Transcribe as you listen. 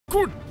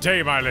Good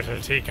day, my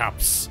little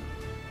teacups.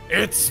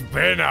 It's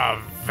been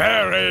a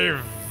very,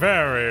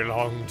 very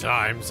long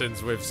time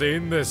since we've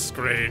seen this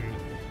screen.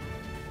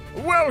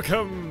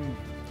 Welcome,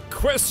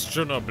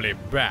 questionably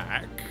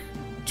back,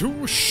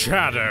 to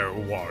Shadow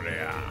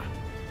Warrior.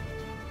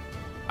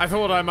 I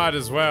thought I might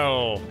as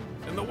well,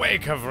 in the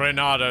wake of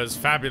Reynardo's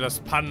fabulous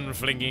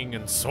pun-flinging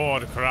and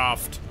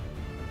swordcraft,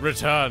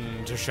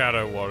 return to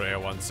Shadow Warrior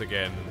once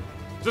again.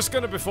 Just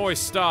gonna, before we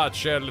start,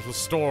 share a little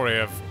story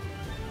of...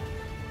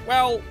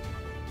 well,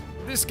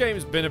 this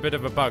game's been a bit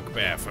of a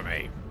bugbear for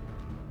me.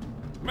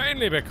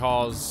 Mainly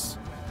because...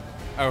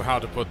 oh, how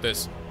to put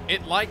this?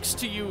 It likes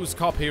to use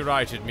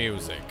copyrighted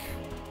music,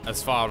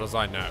 as far as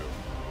I know.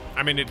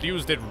 I mean, it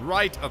used it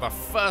right at the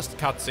first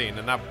cutscene,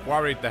 and that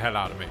worried the hell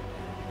out of me.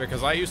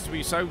 Because I used to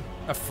be so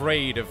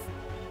afraid of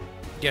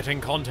getting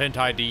content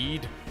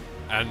ID'd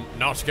and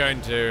not going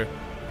to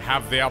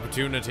have the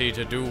opportunity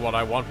to do what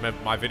I want with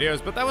my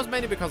videos, but that was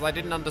mainly because I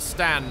didn't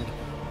understand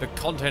the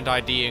content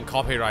ID and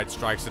copyright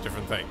strikes are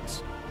different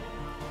things.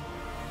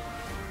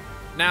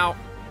 Now,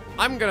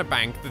 I'm gonna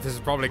bank that this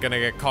is probably gonna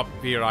get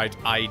copyright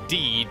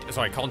ID'd,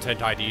 sorry,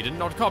 content ID'd and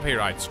not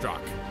copyright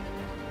struck.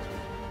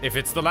 If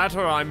it's the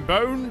latter, I'm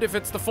boned. If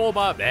it's the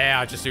former,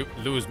 I just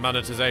lose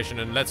monetization,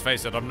 and let's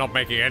face it, I'm not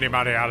making any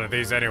money out of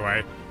these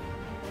anyway.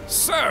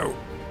 So,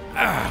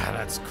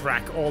 let's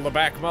crack all the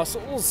back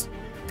muscles.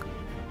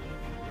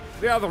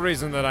 The other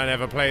reason that I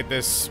never played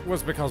this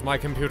was because my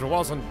computer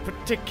wasn't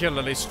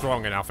particularly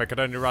strong enough. I could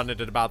only run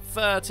it at about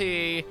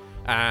 30,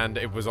 and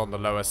it was on the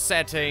lower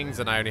settings,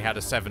 and I only had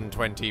a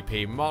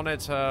 720p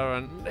monitor,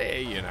 and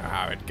you know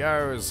how it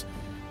goes.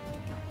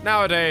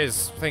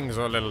 Nowadays, things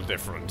are a little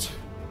different.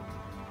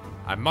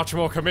 I'm much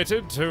more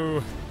committed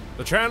to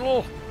the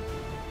channel,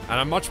 and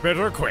I'm much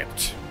better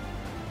equipped.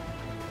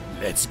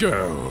 Let's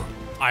go.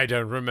 I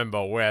don't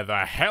remember where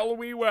the hell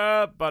we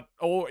were, but,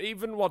 or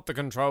even what the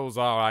controls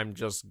are, I'm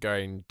just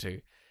going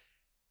to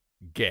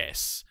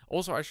guess.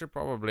 Also, I should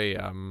probably,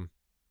 can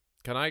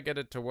I get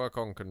it to work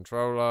on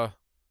controller?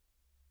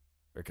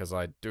 Because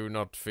I do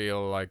not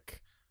feel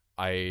like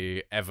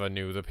I ever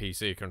knew the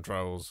PC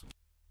controls.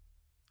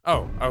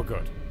 Oh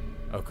good.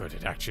 Oh good,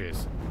 it actually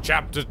is.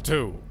 Chapter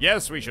 2.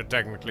 Yes, we should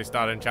technically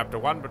start in Chapter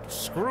 1, but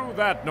screw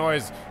that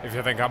noise if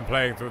you think I'm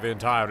playing through the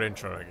entire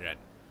intro again.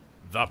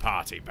 The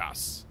party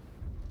bus.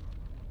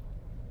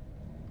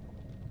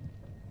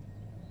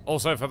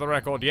 Also, for the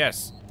record,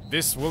 yes,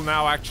 this will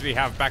now actually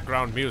have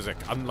background music,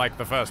 unlike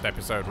the first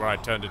episode where I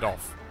turned it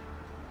off.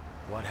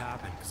 What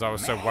happened? Because I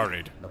was so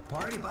worried. The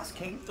party bus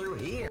came through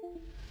here.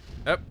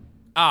 Yep.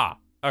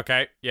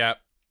 Okay, yeah.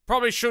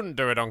 Probably shouldn't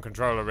do it on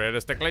controller,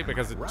 realistically,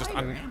 because it just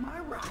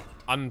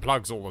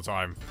unplugs all the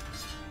time.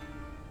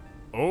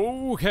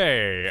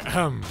 Okay,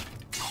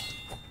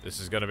 this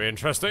is gonna be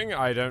interesting.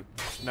 I don't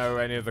know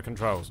any of the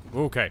controls.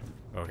 Okay.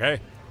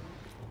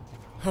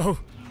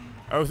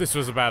 Oh, this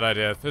was a bad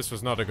idea. This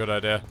was not a good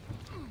idea.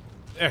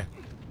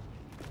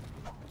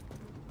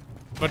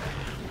 But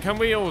can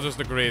we all just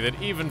agree that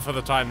even for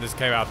the time this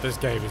came out, this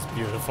game is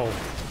beautiful?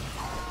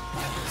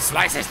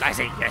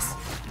 Slicey, yes.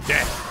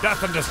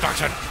 Death and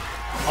destruction.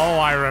 Oh,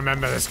 I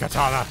remember this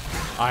katana.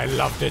 I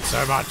loved it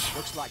so much.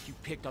 Looks like you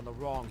picked on the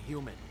wrong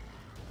human.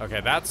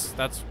 Okay,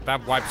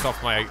 that wipes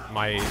off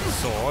my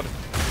sword.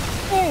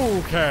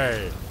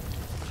 Okay.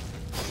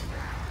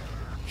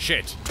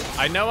 Shit.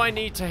 I know I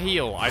need to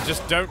heal. I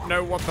just don't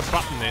know what the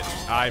button is.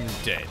 I'm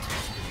dead.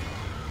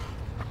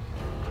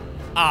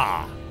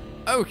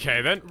 Okay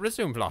then.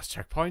 Resume last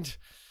checkpoint.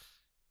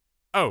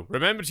 Oh,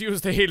 remember to use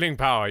the healing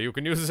power. You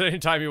can use it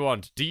anytime you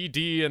want.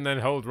 DD and then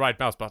hold right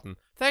mouse button.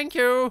 Thank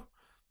you.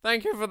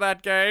 Thank you for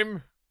that,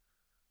 game.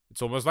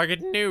 It's almost like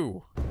it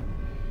knew.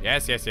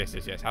 Yes.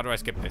 How do I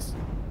skip this?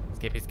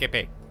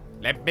 Skippy.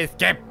 Let me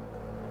skip.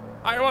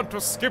 I want to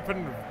skip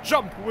and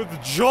jump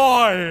with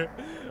joy.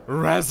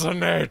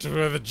 Resonate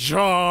with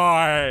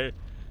joy.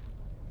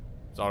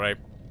 Sorry.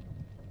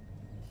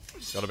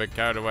 Got a bit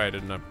carried away,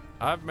 didn't I?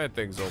 I've made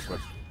things awkward.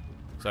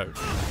 So,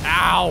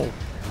 ow!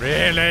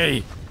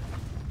 Really?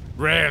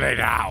 Really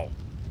now?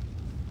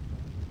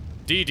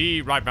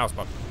 DD, right mouse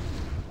button.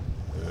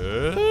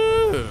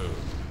 Ooh.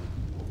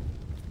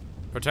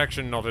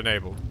 Protection not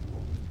enabled.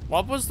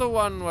 What was the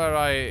one where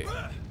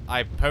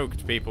I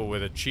poked people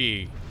with a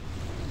chi?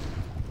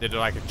 Did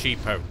like a chi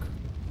poke.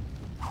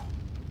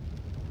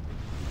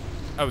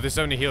 Oh, this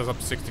only heals up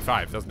to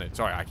 65, doesn't it?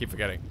 Sorry, I keep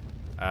forgetting.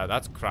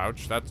 That's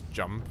crouch, that's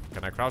jump.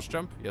 Can I crouch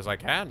jump? Yes, I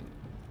can.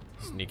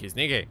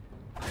 Sneaky.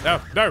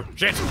 No,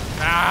 shit!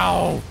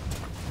 Ow!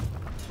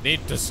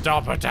 Need to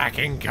stop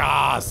attacking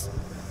cars!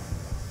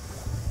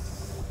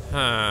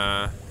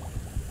 Huh.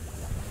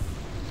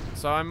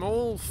 So I'm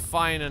all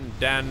fine and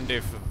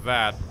dandy for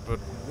that, but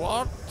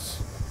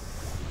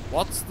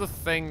what's the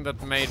thing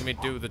that made me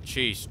do the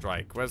chi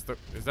strike? Is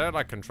there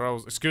like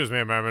controls? Excuse me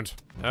a moment.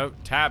 No,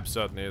 tab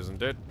certainly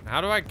isn't it.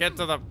 How do I get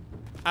to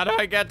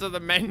the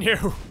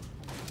menu?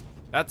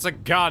 That's a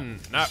gun.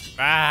 No,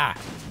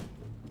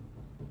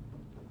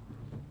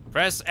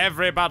 Press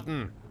every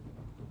button.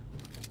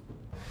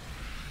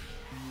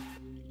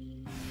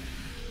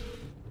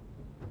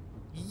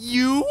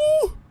 you?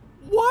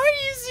 Why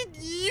is it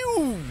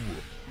you?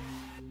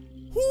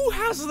 Who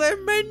has their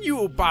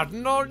menu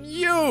button on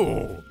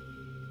you?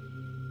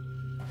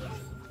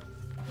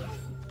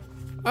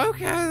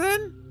 Okay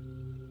then.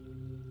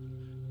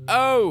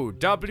 Oh,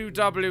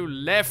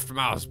 WW left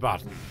mouse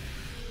button.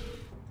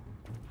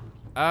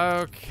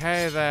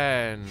 Okay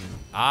then.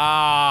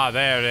 Ah,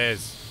 there it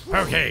is.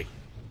 Pokey.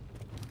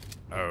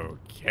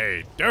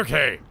 Okay,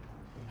 dokey.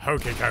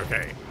 Hokey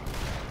cokey.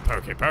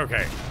 Pokey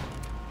pokey.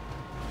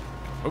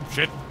 Oh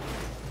shit.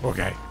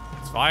 Okay,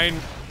 it's fine.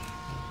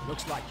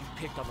 Looks like you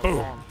picked on the Boom.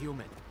 wrong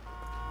human.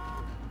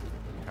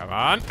 Come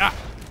on. Ah.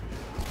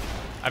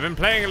 I've been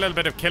playing a little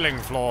bit of Killing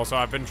Floor, so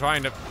I've been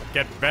trying to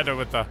get better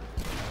with the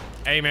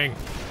aiming.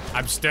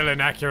 I'm still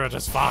inaccurate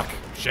as fuck.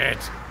 Shit.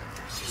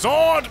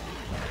 Sword!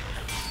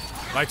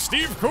 Like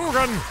Steve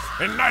Coogan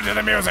in Night at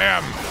the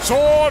Museum.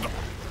 Sword!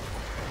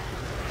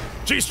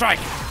 G-strike!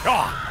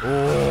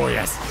 Oh,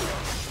 yes.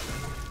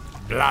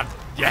 Blood.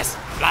 Yes.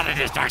 Blood and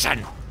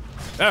destruction.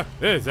 Oh,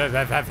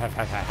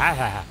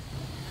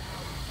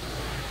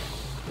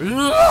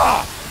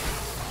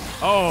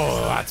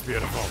 that's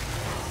beautiful.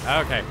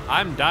 Okay,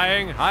 I'm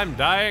dying. I'm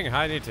dying.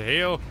 I need to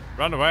heal.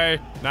 Run away.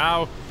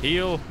 Now.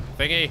 Heal.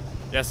 Thingy.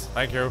 Yes,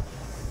 thank you.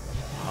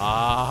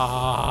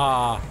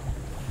 Ah.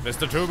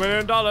 Mr. $2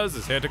 million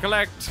is here to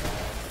collect.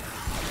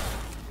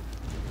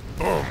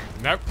 Boom.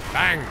 Nope.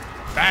 Bang.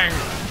 Bang.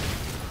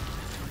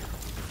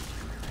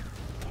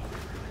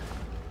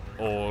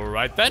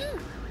 Alright then.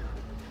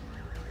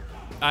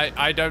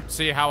 I don't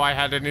see how I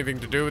had anything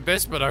to do with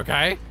this, but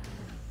okay.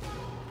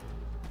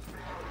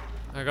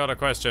 I got a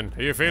question.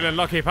 Are you feeling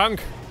lucky,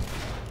 punk?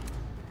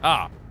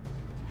 Ah.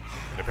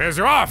 It appears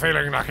you are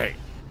feeling lucky.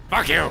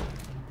 Fuck you.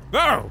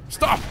 No,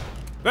 stop.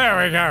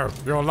 There we go.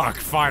 Your luck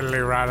finally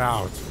ran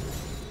out.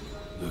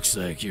 Looks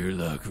like your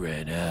luck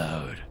ran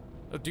out.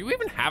 Oh, do you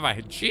even have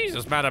a...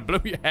 Jesus, man, I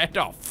blew your head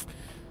off.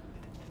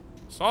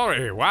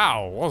 Sorry,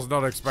 wow. Was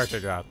not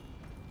expecting that.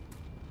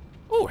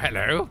 Oh,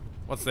 hello.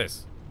 What's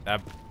this?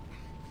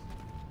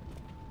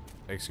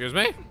 Excuse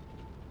me?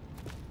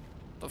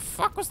 The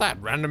fuck was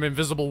that? Random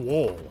invisible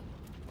wall.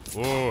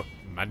 Oh,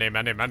 money,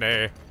 money,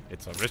 money.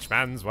 It's a rich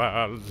man's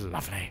world.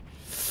 Lovely.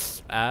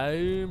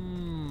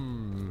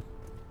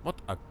 What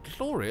a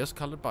glorious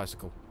colored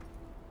bicycle.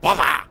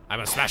 Bother! I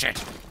must smash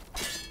it.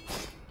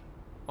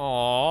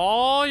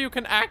 Oh, you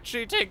can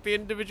actually take the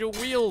individual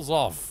wheels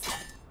off.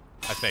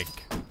 I think.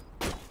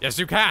 Yes,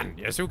 you can.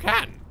 Yes, you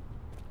can.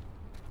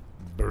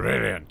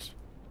 Brilliant.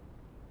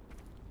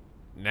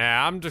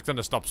 Nah, I'm just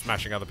gonna stop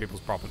smashing other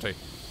people's property.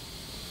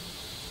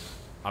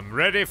 I'm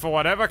ready for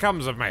whatever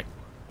comes of me.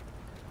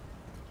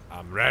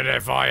 I'm ready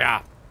for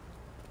ya.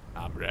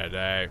 I'm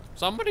ready.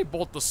 Somebody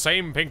bought the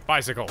same pink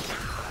bicycle.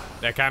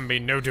 There can be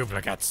no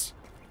duplicates.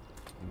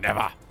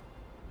 Never.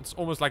 It's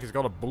almost like it's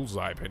got a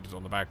bullseye painted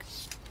on the back.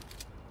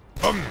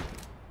 Boom.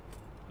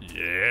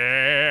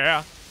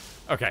 Yeah.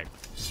 Okay.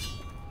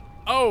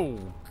 Oh,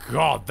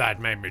 God, that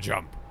made me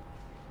jump.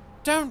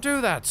 Don't do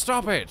that.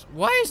 Stop it.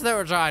 Why is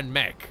there a giant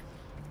mech?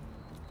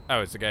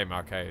 Oh, it's a game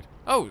arcade.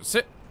 Oh,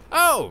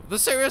 the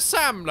Serious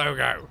Sam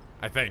logo,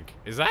 I think.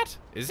 Is that?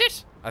 Is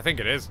it? I think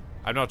it is.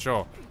 I'm not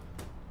sure.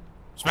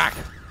 Smack!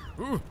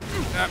 Ooh.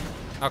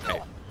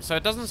 Okay, so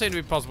it doesn't seem to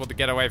be possible to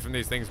get away from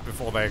these things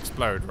before they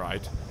explode,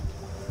 right?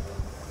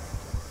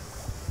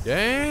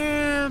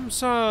 Damn,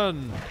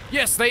 son!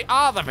 Yes, they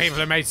are the people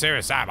who made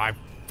Serious Sam. I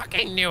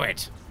fucking knew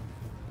it.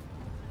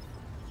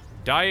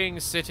 Dying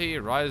City,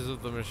 Rise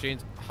of the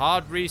Machines,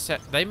 Hard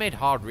Reset. They made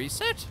Hard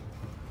Reset?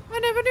 I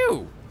never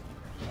knew.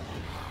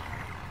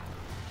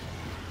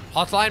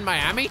 Hotline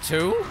Miami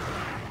 2?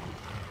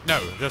 No,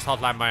 just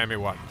Hotline Miami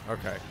 1.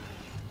 Okay.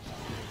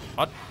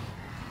 What?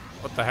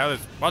 What the hell is...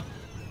 What?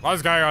 What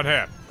is going on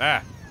here?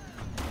 There.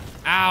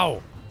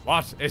 Ow!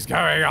 What is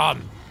going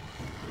on?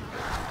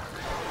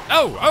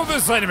 Oh,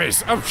 there's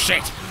enemies! Oh,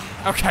 shit!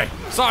 Okay,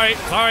 sorry.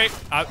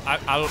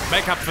 I'll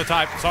make up for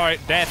time. Sorry,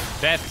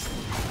 death.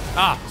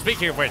 Ah,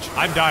 speaking of which,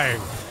 I'm dying.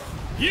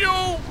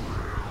 Yo!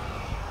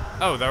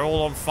 Oh, they're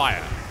all on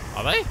fire.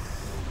 Are they?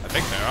 I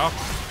think they are.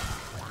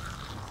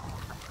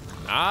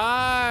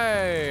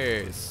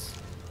 Nice.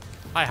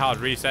 Hi, hard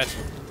reset.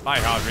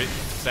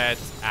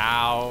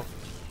 Ow.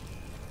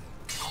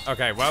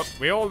 Okay, well,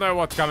 we all know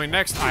what's coming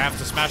next. I have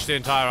to smash the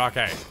entire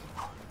arcade.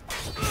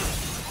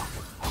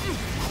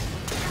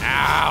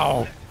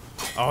 Ow.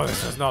 Oh,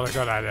 this is not a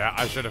good idea.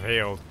 I should have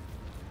healed.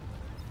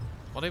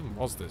 What even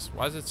was this?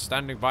 Why is it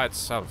standing by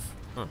itself?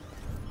 Huh.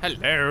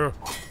 Hello.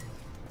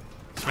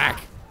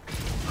 Smack.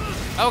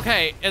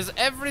 Okay, is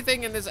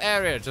everything in this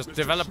area just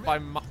developed by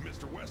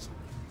Mr. Wesson,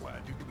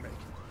 glad you could make it.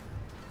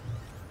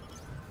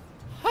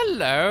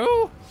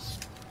 Hello?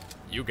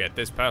 You get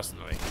this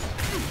personally.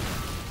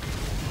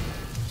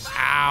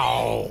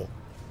 Ow.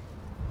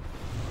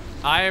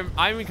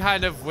 I'm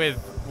kind of with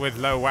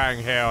Lo Wang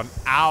here on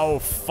ow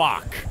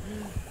fuck.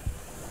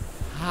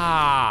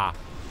 Ah.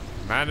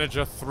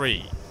 Manager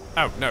 3.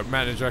 Oh, no,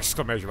 manager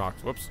exclamation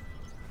marks. Whoops.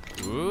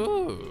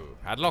 Ooh,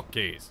 padlock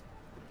keys.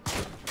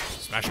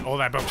 Smash all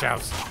their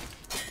bookshelves.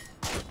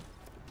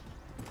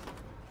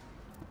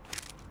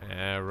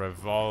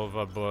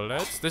 Revolver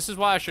bullets. This is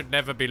why I should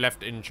never be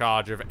left in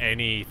charge of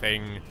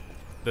anything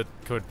that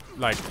could,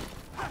 like,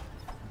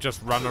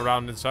 just run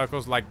around in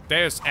circles. Like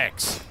Deus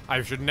Ex.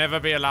 I should never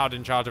be allowed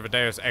in charge of a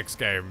Deus Ex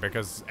game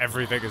because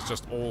everything is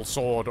just all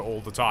sword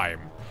all the time.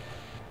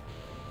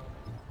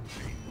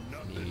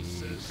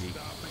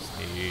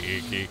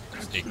 Sneaky,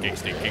 sneaking,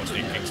 sneaking,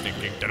 sneaking,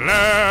 sneaking.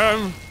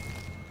 Ta-da!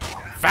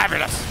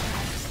 Fabulous!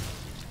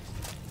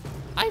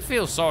 I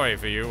feel sorry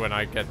for you when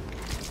I get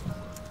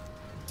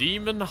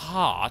Demon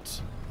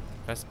Heart.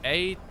 Press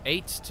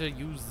A8 to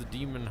use the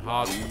Demon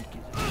Heart.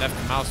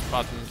 Left mouse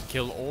button to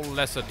kill all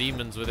lesser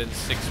demons within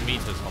 6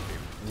 meters of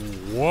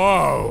you.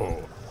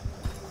 Whoa!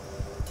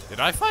 Did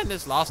I find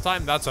this last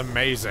time? That's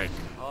amazing.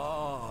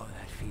 Oh,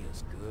 that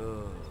feels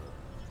good.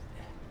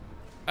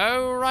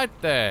 Oh, right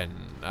then.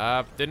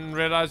 Didn't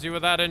realize you were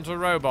that into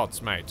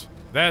robots, mate.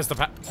 There's the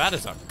that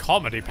is a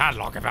comedy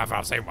padlock if I've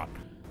ever seen one.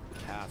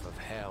 Half of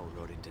hell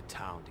rode into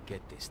town to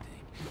get this thing.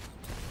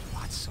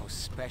 What's so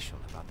special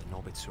about the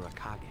Nobitsura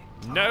Kage?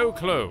 No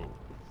clue.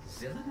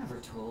 Zilla never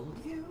told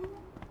you?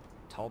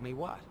 Told me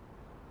what?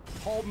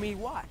 Told me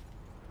what?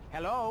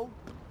 Hello?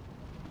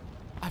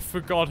 I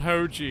forgot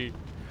Hoji.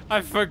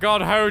 I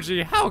forgot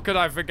Hoji. How could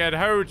I forget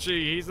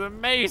Hoji? He's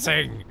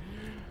amazing.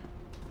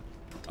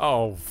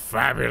 Oh,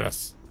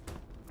 fabulous.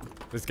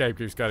 This game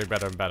keeps getting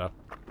better and better.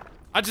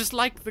 I just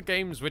like the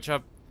games which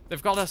are...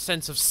 They've got a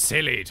sense of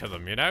silly to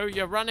them, you know?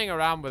 You're running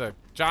around with a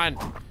giant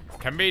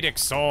comedic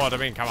sword. I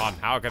mean, come on.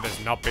 How could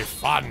this not be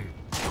fun?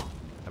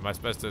 Am I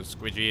supposed to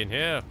squidgy in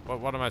here?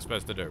 What am I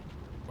supposed to do?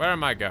 Where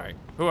am I going?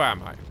 Who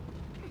am I?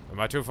 Am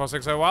I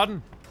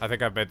 24601? I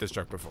think I've made this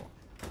joke before.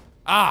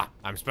 Ah!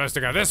 I'm supposed to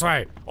go this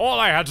way! All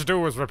I had to do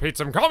was repeat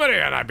some comedy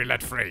and I'd be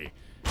let free.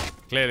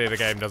 Clearly the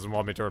game doesn't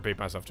want me to repeat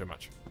myself too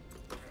much.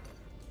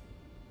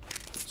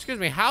 Excuse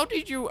me, how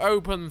did you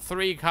open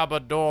 3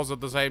 cupboard doors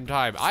at the same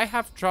time? I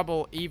have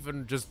trouble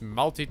even just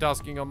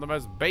multitasking on the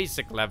most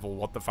basic level.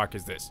 What the fuck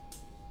is this?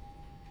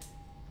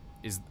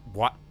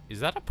 What?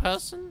 Is that a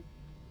person?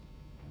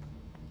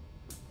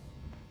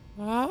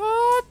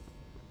 What?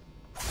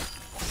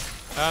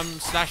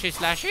 Slashy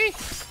slashy?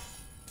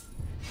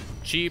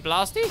 Chi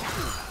blasty?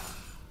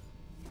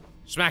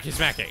 Smacky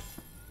smacky.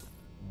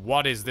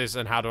 What is this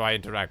and how do I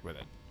interact with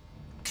it?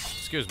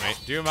 Excuse me,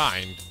 do you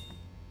mind?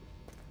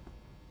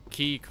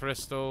 Key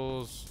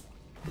crystals.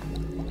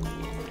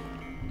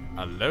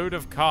 A load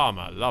of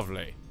karma,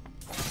 lovely.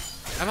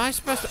 Am I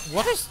supposed to...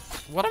 What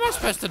am I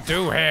supposed to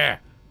do here?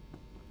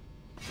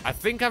 I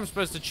think I'm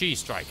supposed to chi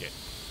strike it.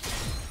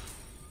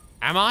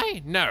 Am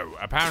I? No,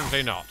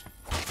 apparently not.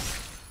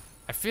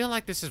 I feel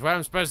like this is where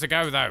I'm supposed to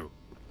go, though.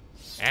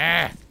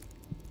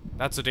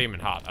 That's a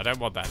demon heart. I don't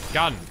want that.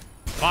 Gun.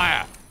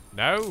 Fire.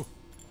 No.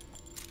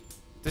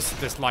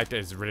 This light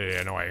is really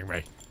annoying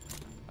me.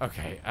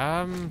 Okay,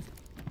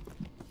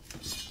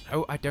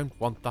 Oh, I don't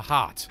want the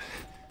heart.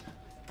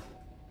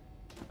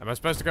 Am I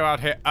supposed to go out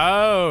here?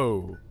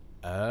 Oh.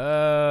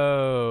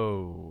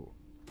 Oh.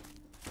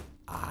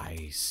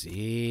 I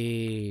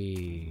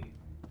see.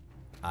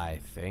 I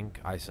think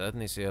I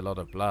certainly see a lot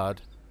of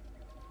blood.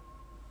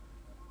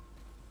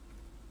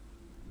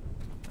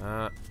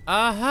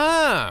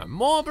 Uh-huh.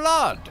 More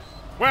blood.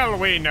 Well,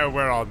 we know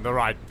we're on the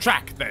right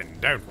track then,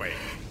 don't we?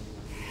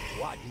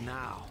 What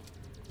now?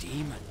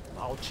 Demon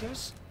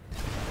vultures?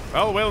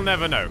 Well, we'll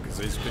never know, because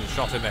he's been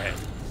shot in the head.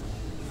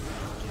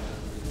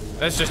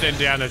 Let's just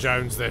Indiana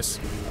Jones this.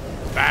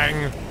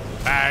 Bang,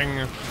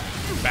 bang,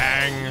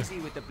 bang. Easy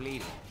with the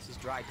bleeding. This is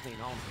dry clean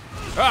only.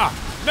 Ah,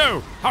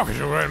 no! How could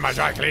you ruin my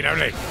dry clean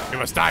only? You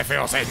must die for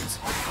your sins.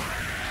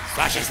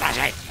 Slashy,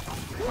 slashy.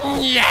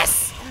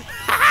 Yes!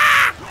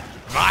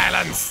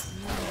 Violence!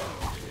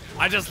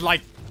 I just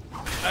like...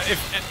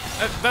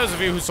 those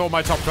of you who saw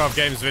my top 12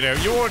 games video,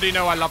 you already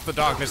know I love the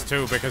darkness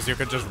too, because you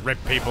can just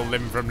rip people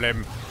limb from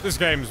limb. This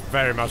game's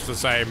very much the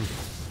same.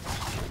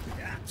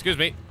 Excuse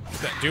me.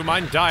 Do you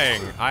mind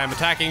dying? I am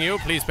attacking you.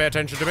 Please pay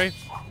attention to me.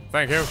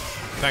 Thank you.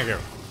 Thank you.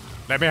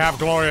 Let me have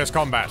glorious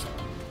combat.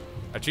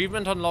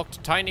 Achievement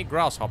unlocked, tiny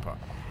grasshopper.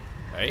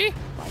 Hey?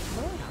 Like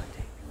bird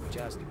hunting,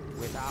 just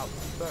without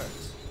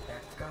birds.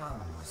 That golem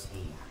was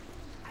here.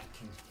 I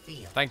can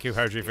feel it. Thank you,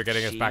 Hoji, for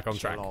getting us back on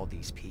track. Kill all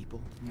these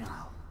people? No,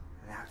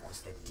 that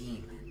was the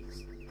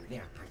demons.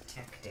 They're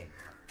protecting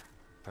her.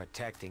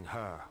 Protecting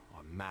her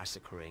or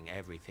massacring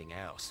everything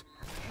else.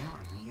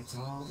 Apparently it's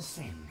all the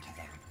same to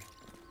them.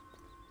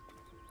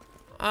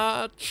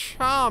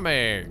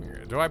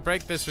 Charming. Do I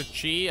break this with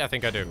chi? I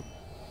think I do.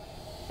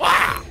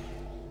 Wah!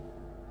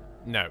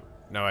 No.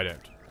 No, I don't.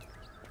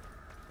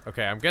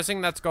 Okay, I'm guessing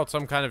that's got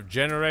some kind of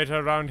generator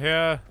around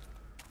here,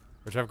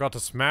 which I've got to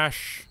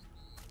smash.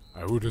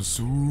 I would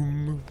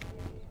assume.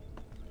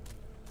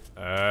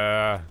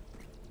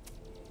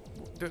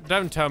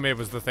 Don't tell me it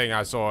was the thing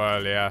I saw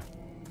earlier.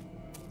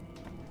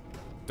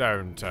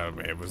 Don't tell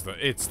me it was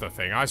it's the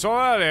thing I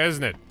saw earlier,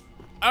 isn't it?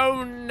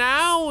 Oh,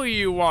 now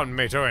you want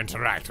me to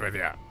interact with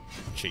you.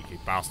 Cheeky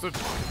bastard.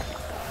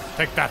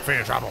 Take that for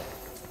your trouble.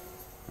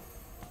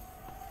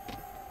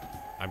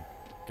 I'm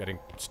getting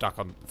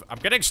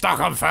stuck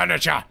on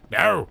furniture.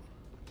 No.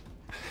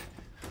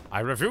 I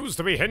refuse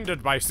to be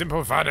hindered by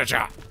simple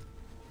furniture.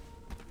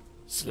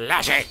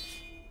 Slash it!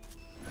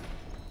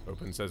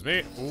 Open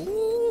sesame.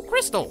 Ooh,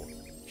 crystal.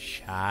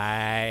 Shiny.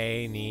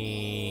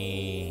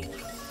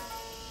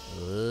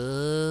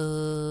 Ooh.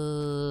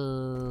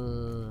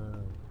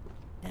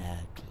 The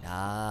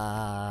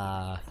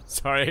claw.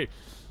 Sorry.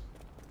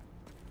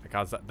 I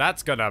can't say.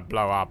 That's gonna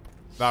blow up.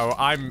 Though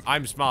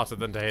I'm smarter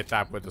than to hit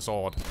that with the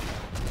sword.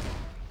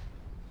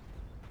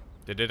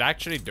 Did it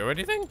actually do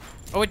anything?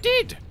 Oh, it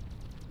did!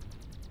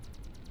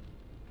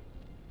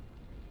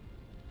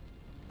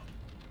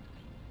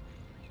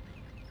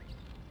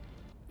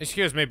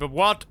 Excuse me, but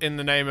what in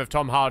the name of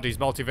Tom Hardy's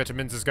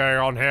multivitamins is going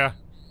on here?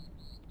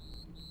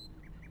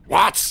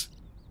 What?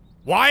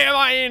 Why am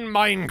I in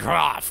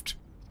Minecraft?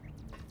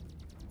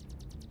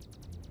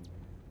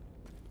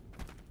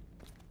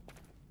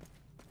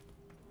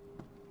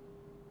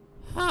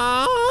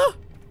 Huh?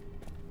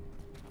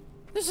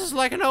 This is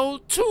like an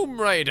old Tomb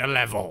Raider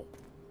level.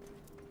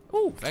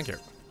 Ooh, thank you.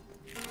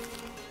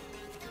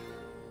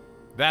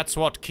 That's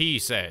what Key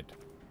said.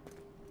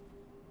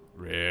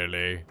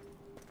 Really?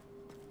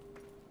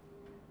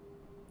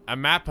 A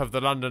map of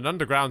the London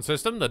Underground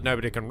system that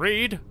nobody can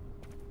read.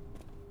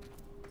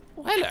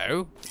 Oh,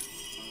 hello.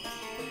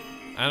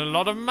 And a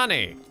lot of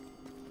money.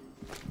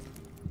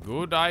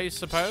 Good, I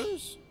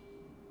suppose.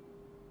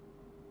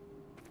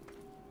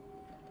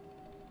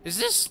 Is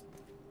this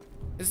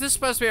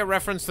supposed to be a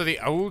reference to the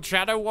old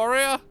Shadow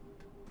Warrior?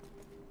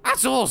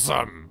 That's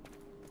awesome!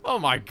 Oh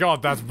my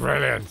god, that's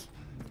brilliant.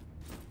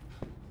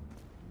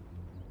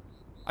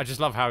 I just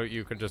love how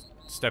you can just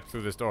step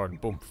through this door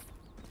and boom.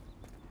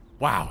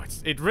 Wow,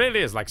 it really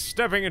is like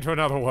stepping into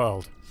another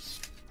world.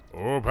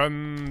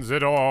 Open the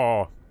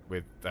door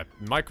with that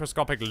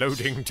microscopic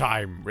loading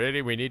time.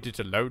 Really? We need you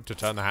to load to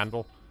turn the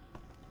handle?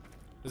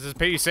 This is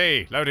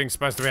PC. Loading's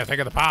supposed to be a thing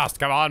of the past.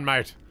 Come on,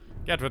 mate.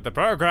 Get with the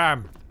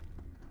program.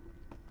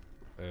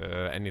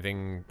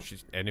 Anything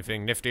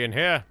nifty in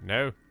here?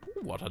 No?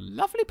 Ooh, what a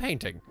lovely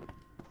painting.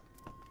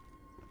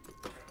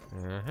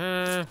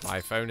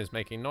 My phone is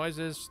making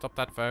noises. Stop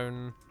that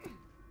phone.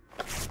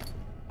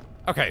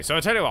 Okay, so I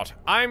tell you what.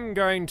 I'm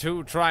going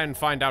to try and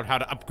find out how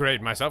to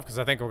upgrade myself, because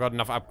I think I've got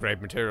enough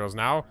upgrade materials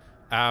now.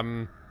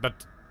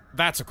 But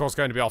that's, of course,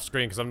 going to be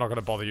off-screen, because I'm not going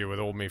to bother you with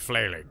all me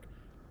flailing.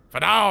 For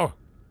now,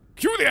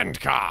 cue the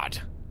end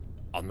card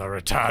on the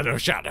return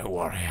of Shadow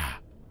Warrior.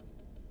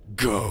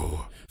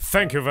 Go.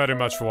 Thank you very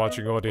much for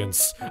watching,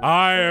 audience.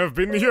 I have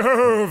been the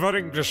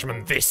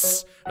over-Englishman.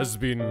 This has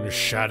been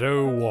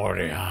Shadow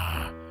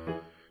Warrior.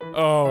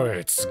 Oh,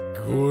 it's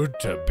good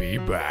to be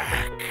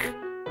back.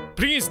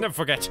 Please never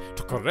forget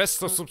to caress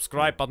the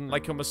subscribe button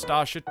like your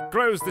moustache. It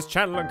grows this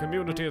channel and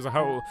community as a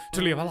whole.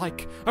 To leave a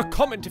like, a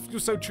comment if you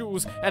so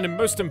choose, and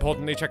most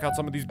importantly, check out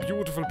some of these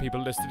beautiful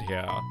people listed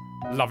here.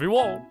 Love you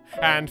all,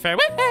 and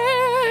farewell!